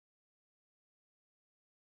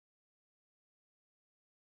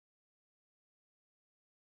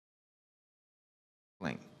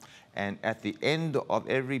And at the end of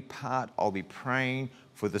every part, I'll be praying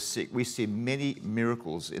for the sick. We see many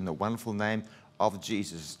miracles in the wonderful name of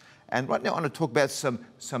Jesus. And right now, I want to talk about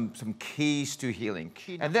some keys to healing.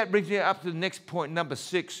 And that brings me up to the next point, number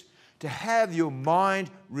 6, to have your mind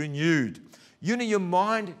renewed. You know, your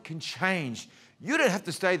mind can change. You don't have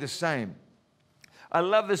to stay the same. I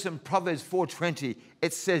love this in Proverbs 4:20.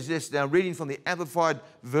 It says this, now reading from the Amplified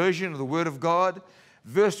Version of the Word of God.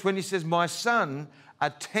 Verse 20 says, "My son,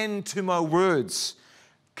 attend to my words,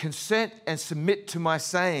 consent and submit to my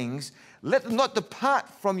sayings. Let them not depart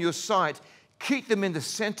from your sight. Keep them in the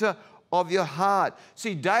center of your heart."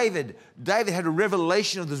 See, David had a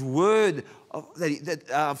revelation of this word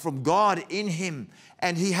from God in him,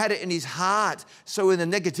 and he had it in his heart. So when the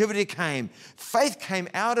negativity came, faith came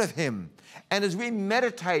out of him. And as we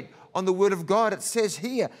meditate on the word of God, it says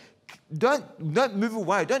here, don't move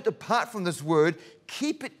away. Don't depart from this word.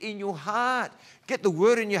 Keep it in your heart. Get the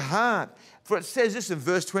word in your heart. For it says this in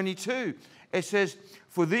verse 22. It says,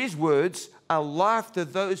 "For these words are life to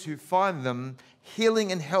those who find them,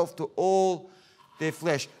 healing and health to all their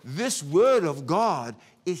flesh." This word of God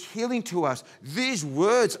is healing to us. These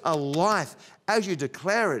words are life. As you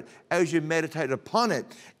declare it, as you meditate upon it,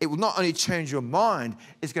 it will not only change your mind,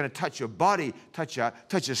 it's going to touch your body, touch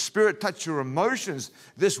your spirit, touch your emotions.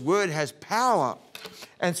 This word has power.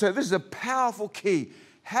 And so this is a powerful key,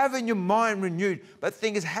 having your mind renewed. But the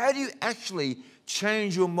thing is, how do you actually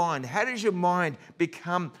change your mind? How does your mind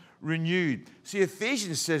become renewed? See,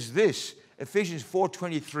 Ephesians says this, Ephesians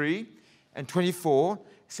 4:23 and 24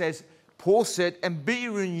 says, Paul said, "And be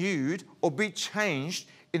renewed," or be changed,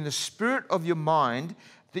 "in the spirit of your mind,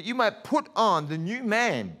 that you might put on the new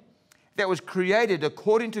man that was created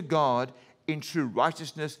according to God in true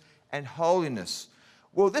righteousness and holiness."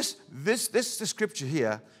 Well, this scripture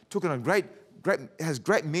here has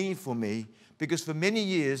great meaning for me, because for many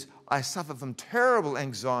years I suffered from terrible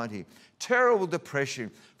anxiety, terrible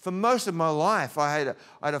depression. For most of my life, I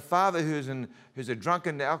had a father who's a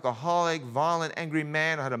drunken, alcoholic, violent, angry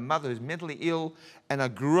man. I had a mother who's mentally ill, and I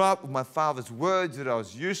grew up with my father's words that I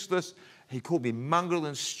was useless. He called me mongrel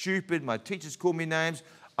and stupid. My teachers called me names.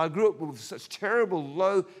 I grew up with such terrible,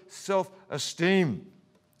 low self-esteem.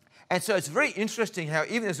 And so it's very interesting how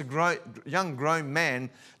even as a young grown man,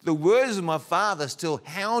 the words of my father still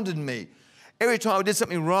hounded me. Every time I did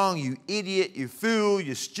something wrong, "You idiot, you fool,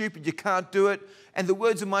 you're stupid, you can't do it." And the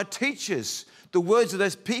words of my teachers, the words of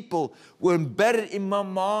those people were embedded in my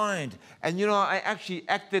mind. And you know, I actually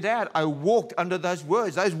acted out. I walked under those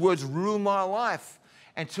words. Those words ruled my life.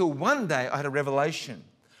 Until one day I had a revelation.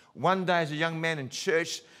 One day as a young man in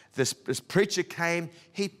church, this preacher came.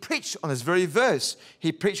 He preached on this very verse.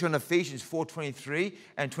 He preached on Ephesians 4:23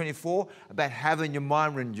 and 24 about having your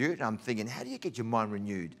mind renewed. And I'm thinking, how do you get your mind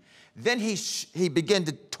renewed? Then he began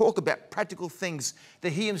to talk about practical things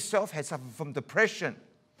that he himself had suffered from depression.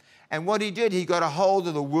 And what he did, he got a hold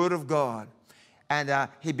of the Word of God. And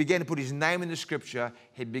he began to put his name in the Scripture.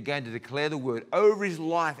 He began to declare the Word over his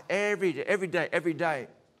life every day.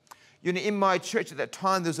 You know, in my church at that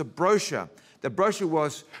time, there was a brochure. The brochure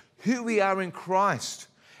was who we are in Christ.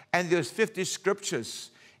 And there was 50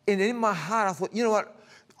 scriptures. And in my heart, I thought, you know what?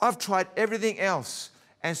 I've tried everything else.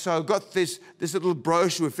 And so I got this little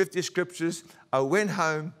brochure with 50 scriptures. I went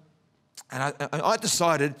home and I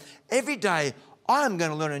decided every day I'm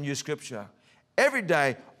going to learn a new scripture. Every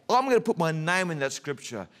day I'm going to put my name in that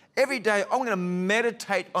scripture. Every day I'm going to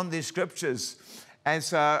meditate on these scriptures. And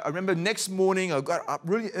so I remember next morning I got up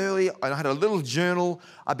really early. I had a little journal.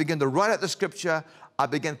 I began to write out the scripture. I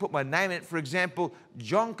began to put my name in it. For example,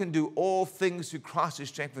 John can do all things through Christ who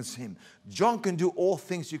strengthens him. John can do all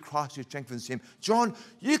things through Christ who strengthens him. John,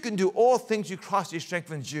 you can do all things through Christ who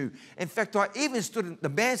strengthens you. In fact, I even the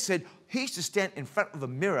man said he used to stand in front of a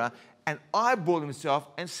mirror and eyeball himself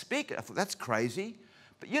and speak it. I thought, that's crazy.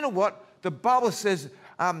 But you know what? The Bible says,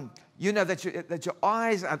 you know, that your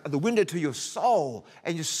eyes are the window to your soul,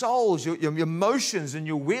 and your soul is your emotions and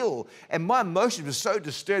your will. And my emotions were so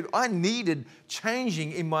disturbed, I needed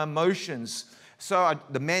changing in my emotions. So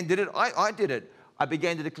the man did it, I did it. I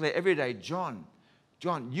began to declare every day, John,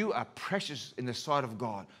 you are precious in the sight of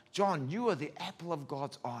God. John, you are the apple of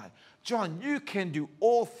God's eye. John, you can do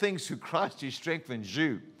all things through Christ who strengthens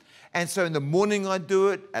you. And so in the morning I'd do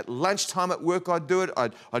it, at lunchtime at work I'd do it,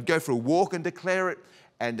 I'd go for a walk and declare it.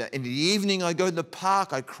 And in the evening, I'd go to the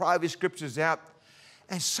park, I'd cry these scriptures out.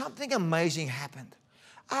 And something amazing happened.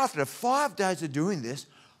 After 5 days of doing this,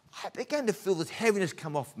 I began to feel this heaviness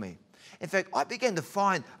come off me. In fact, I began to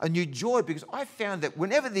find a new joy, because I found that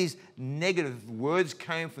whenever these negative words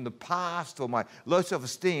came from the past or my low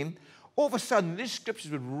self-esteem, all of a sudden these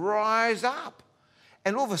scriptures would rise up.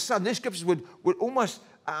 And all of a sudden, these scriptures would almost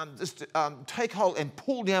just take hold and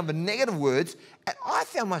pull down the negative words. And I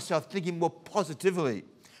found myself thinking more positively.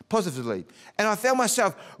 And I found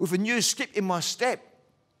myself with a new skip in my step.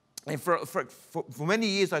 And for many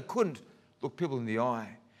years, I couldn't look people in the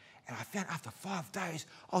eye. And I found after 5 days,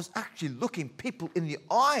 I was actually looking people in the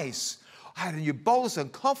eyes. I had a new boldness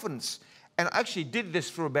and confidence. And I actually did this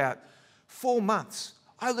for about 4 months.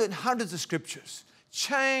 I learned hundreds of scriptures,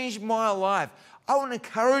 changed my life. I want to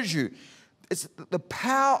encourage you. It's the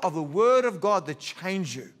power of the Word of God that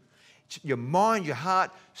change you. Your mind, your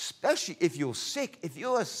heart, especially if you're sick. If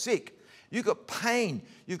you are sick, you've got pain,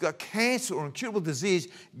 you've got cancer or incurable disease,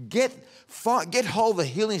 get hold of the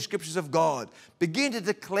healing scriptures of God. Begin to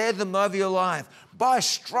declare them over your life. By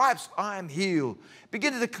stripes I am healed.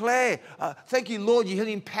 Begin to declare, thank you, Lord, your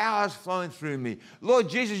healing power is flowing through me. Lord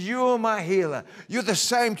Jesus, you are my healer. You were the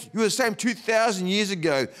same 2,000 years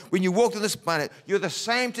ago when you walked on this planet. You're the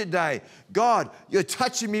same today. God, you're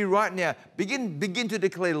touching me right now. Begin to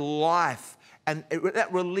declare life. And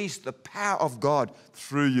that released the power of God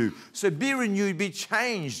through you. So be renewed, be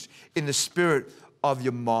changed in the spirit of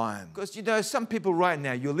your mind. Because, you know, some people right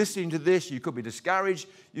now, you're listening to this, you could be discouraged,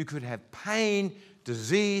 you could have pain,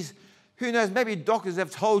 disease. Who knows, maybe doctors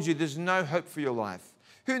have told you there's no hope for your life.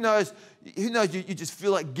 Who knows, you just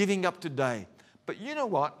feel like giving up today. But you know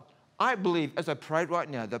what? I believe, as I prayed right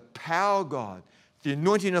now, the power of God, the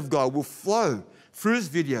anointing of God will flow through this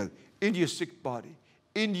video into your sick body,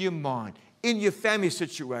 into your mind, in your family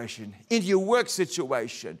situation, into your work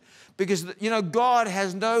situation. Because, you know, God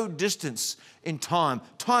has no distance in time.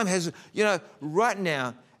 Time has, you know, right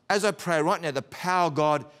now, as I pray right now, the power of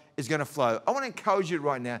God is going to flow. I want to encourage you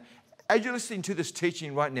right now, as you're listening to this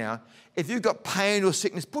teaching right now, if you've got pain or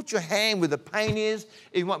sickness, put your hand where the pain is.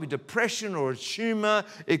 It might be depression or a tumor.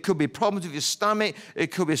 It could be problems with your stomach. It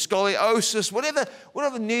could be scoliosis,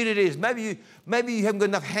 whatever need it is. Maybe you haven't got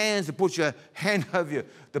enough hands to put your hand over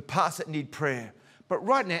the parts that need prayer. But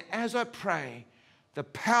right now, as I pray, the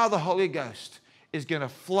power of the Holy Ghost is going to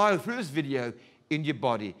flow through this video in your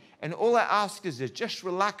body. And all I ask is this, just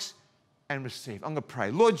relax and receive. I'm going to pray.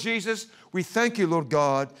 Lord Jesus, we thank you, Lord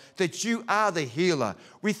God, that you are the healer.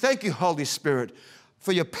 We thank you, Holy Spirit,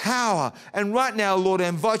 for your power. And right now, Lord, I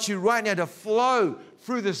invite you right now to flow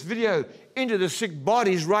through this video into the sick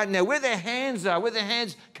bodies right now, where their hands are, where their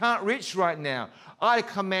hands can't reach right now. I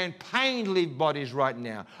command pain to leave bodies right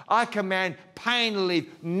now. I command pain to leave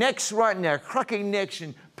necks right now, cracking necks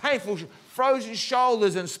and painful frozen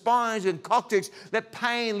shoulders and spines and coccyx. Let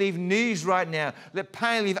pain leave knees right now. Let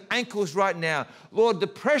pain leave ankles right now. Lord,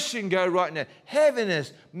 depression go right now.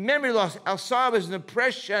 Heaviness, memory loss, Alzheimer's and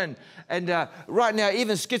depression. And right now,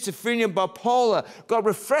 even schizophrenia, bipolar. God,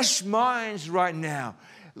 refresh minds right now.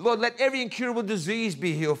 Lord, let every incurable disease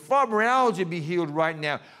be healed. Fibromyalgia be healed right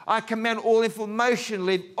now. I command all inflammation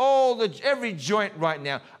leave every joint right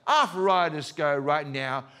now. Arthritis go right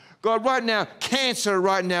now. God, right now, cancer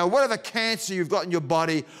right now, whatever cancer you've got in your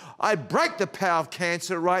body, I break the power of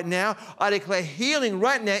cancer right now. I declare healing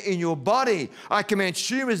right now in your body. I command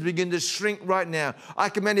tumors begin to shrink right now. I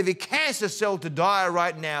command every cancer cell to die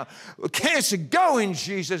right now. Cancer, go in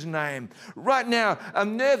Jesus' name. Right now,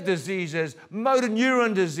 nerve diseases, motor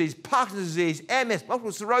neuron disease, Parkinson's disease, MS,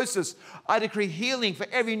 multiple sclerosis. I decree healing for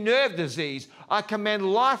every nerve disease. I command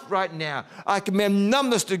life right now. I command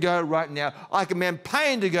numbness to go right now. I command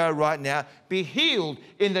pain to go right now. Be healed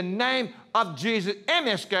in the name of Jesus.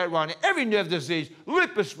 MS go right now. Every nerve disease,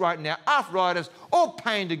 lupus right now, arthritis, all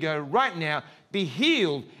pain to go right now. Be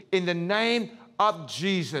healed in the name of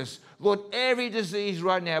Jesus. Lord, every disease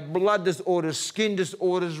right now, blood disorders, skin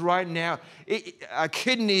disorders right now,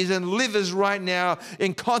 kidneys and livers right now,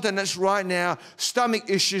 incontinence right now, stomach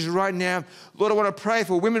issues right now. Lord, I want to pray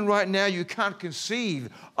for women right now. You can't conceive.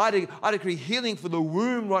 I decree healing for the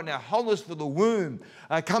womb right now, wholeness for the womb.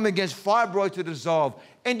 I come against fibroids to dissolve,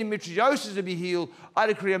 endometriosis to be healed. I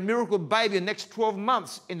decree a miracle baby in the next 12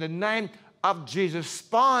 months in the name of Jesus.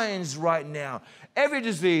 Spines right now. Every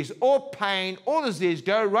disease, all pain, all disease,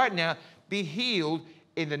 go right now. Be healed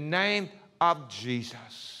in the name of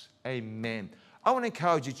Jesus. Amen. I want to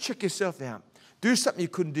encourage you, check yourself out. Do something you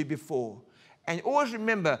couldn't do before. And always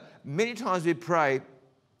remember, many times we pray,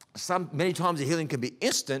 many times the healing can be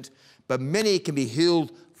instant, but many can be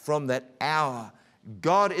healed from that hour.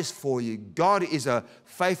 God is for you. God is a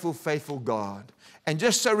faithful, faithful God. And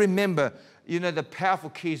just so remember, you know, the powerful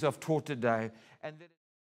keys I've taught today. And that